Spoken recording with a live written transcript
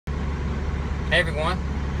Hey everyone,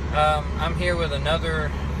 I'm here with another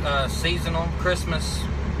seasonal Christmas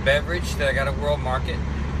beverage that I got at World Market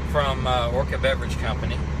from Orca Beverage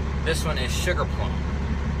Company. This one is Sugar Plum.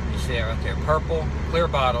 You see it right there, purple, clear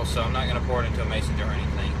bottle, so I'm not going to pour it into a mason jar or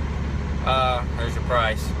anything. There's your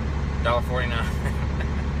price,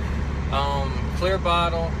 $1.49. Clear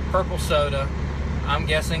bottle, purple soda, I'm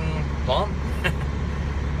guessing plum.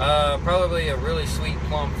 Probably a really sweet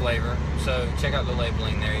plum flavor, so check out the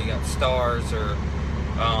labeling there. You got stars, or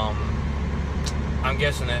I'm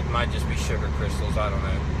guessing that might just be sugar crystals, I don't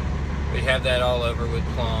know. We have that all over with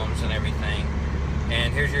plums and everything.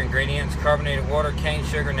 And here's your ingredients: carbonated water, cane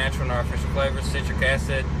sugar, natural and artificial flavors, citric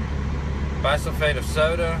acid, bisulfate of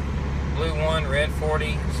soda, blue 1, red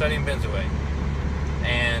 40, sodium benzoate.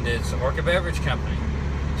 And it's Orca Beverage Company.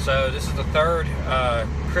 So this is the third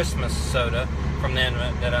Christmas soda from them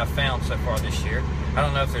that I've found so far this year. I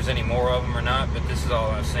don't know if there's any more of them or not, but this is all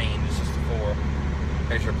I've seen. It's just the 4.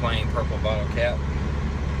 There's your plain purple bottle cap.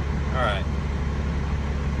 Alright.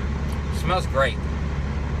 Smells great.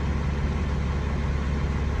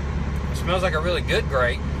 It smells like a really good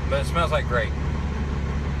grape, but it smells like grape.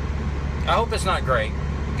 I hope it's not grape,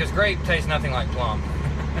 because grape tastes nothing like plum.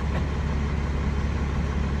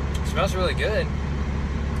 It smells really good.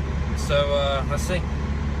 So, let's see.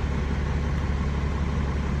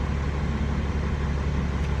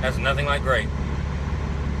 That's nothing like grape.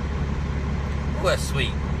 Ooh, that's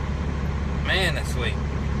sweet. Man, that's sweet.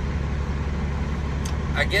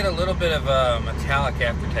 I get a little bit of a metallic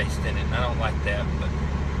aftertaste in it, and I don't like that, but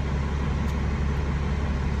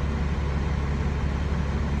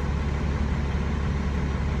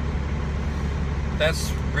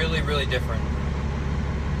that's really, really different.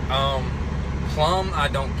 Plum, I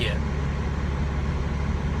don't get.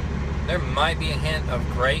 There might be a hint of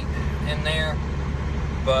grape in there,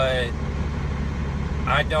 but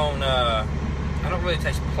I don't really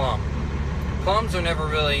taste plum. Plums are never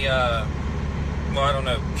really, well, I don't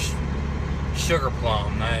know, sugar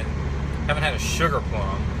plum. I haven't had a sugar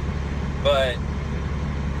plum, but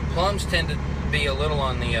plums tend to be a little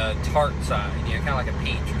on the tart side, you know, kind of like a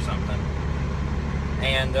peach or something.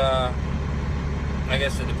 And I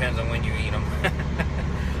guess it depends on when you eat them.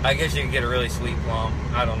 I guess you can get a really sweet plum.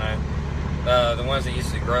 I don't know. The ones that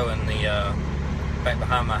used to grow in the back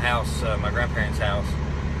behind my house, my grandparents' house,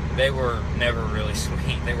 they were never really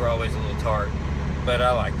sweet. They were always a little tart, but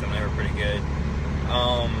I liked them. They were pretty good.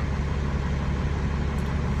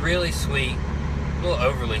 Really sweet, a little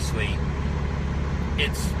overly sweet.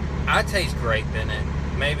 I taste grape in it.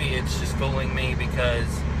 Maybe it's just fooling me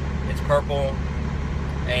because it's purple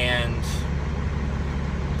and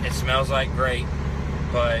it smells like grape,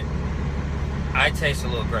 but I taste a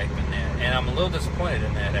little grape in that, and I'm a little disappointed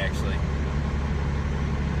in that, actually.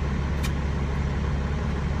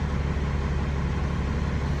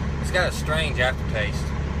 It's got a strange aftertaste.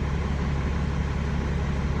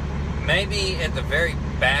 Maybe at the very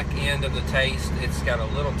back end of the taste, it's got a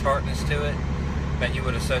little tartness to it that you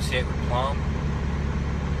would associate with plum,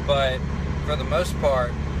 but for the most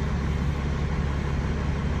part,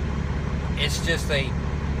 it's just a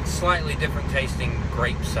slightly different tasting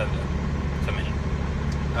grape soda to me.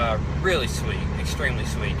 Really sweet, extremely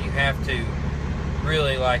sweet. You have to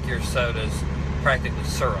really like your sodas practically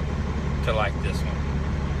syrup to like this one.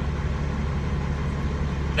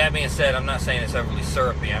 That being said, I'm not saying it's overly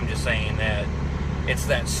syrupy. I'm just saying that it's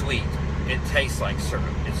that sweet. It tastes like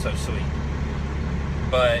syrup. It's so sweet.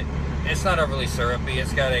 But it's not overly syrupy.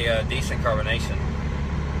 It's got a decent carbonation.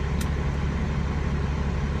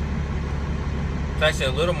 It's actually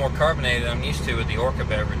a little more carbonated than I'm used to with the Orca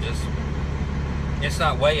beverages. It's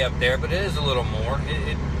not way up there, but it is a little more.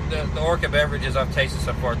 The Orca beverages I've tasted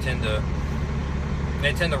so far tend to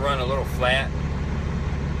run a little flat.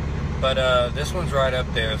 But this one's right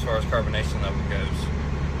up there as far as carbonation level goes.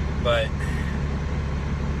 But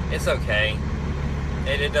it's okay.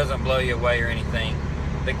 It doesn't blow you away or anything.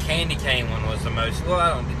 The candy cane one was the most,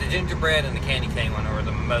 well, the gingerbread and the candy cane one are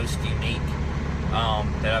the most unique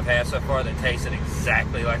that I've had so far, that tasted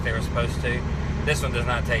exactly like they were supposed to. This one does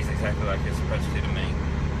not taste exactly like it's supposed to me.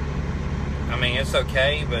 I mean, it's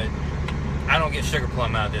okay, but I don't get sugar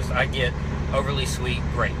plum out of this. I get overly sweet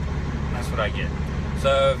grape. That's what I get.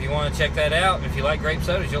 So if you want to check that out, if you like grape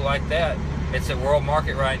sodas, you'll like that. It's at World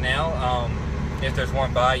Market right now. If there's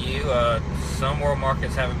one by you, some World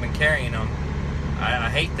Markets haven't been carrying them. I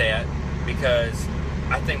hate that, because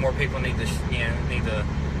I think more people need to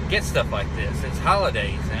get stuff like this. It's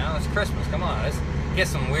holidays now. It's Christmas. Come on, let's get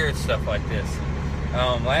some weird stuff like this.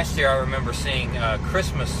 Last year I remember seeing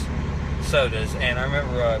Christmas sodas, and I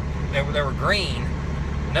remember they were green.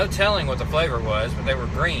 No telling what the flavor was, but they were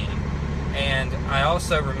green. And I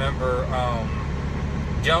also remember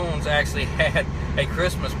Jones actually had a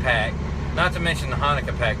Christmas pack, not to mention the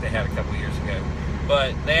Hanukkah pack they had a couple years ago,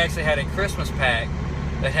 but they actually had a Christmas pack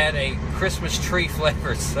that had a Christmas tree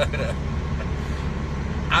flavored soda.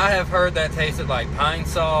 I have heard that tasted like Pine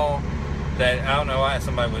Sol. That I don't know why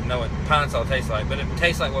somebody would know what Pine Sol tastes like, but it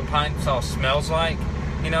tastes like what Pine Sol smells like.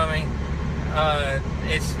 You know what I mean?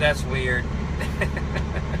 That's weird.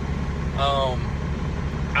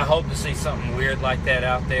 I hope to see something weird like that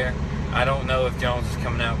out there. I don't know if Jones is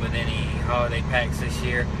coming out with any holiday packs this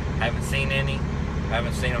year. I haven't seen any. I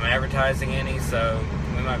haven't seen them advertising any, so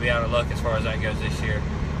we might be out of luck as far as that goes this year.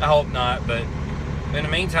 I hope not, but in the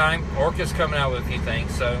meantime, Orca's coming out with a few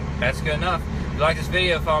things, so that's good enough. If you like this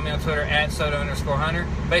video, follow me on Twitter at @soda_hunter,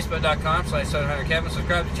 Facebook.com/SodaHunterKevin.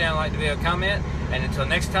 Subscribe to the channel, like the video, comment, and until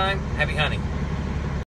next time, happy hunting.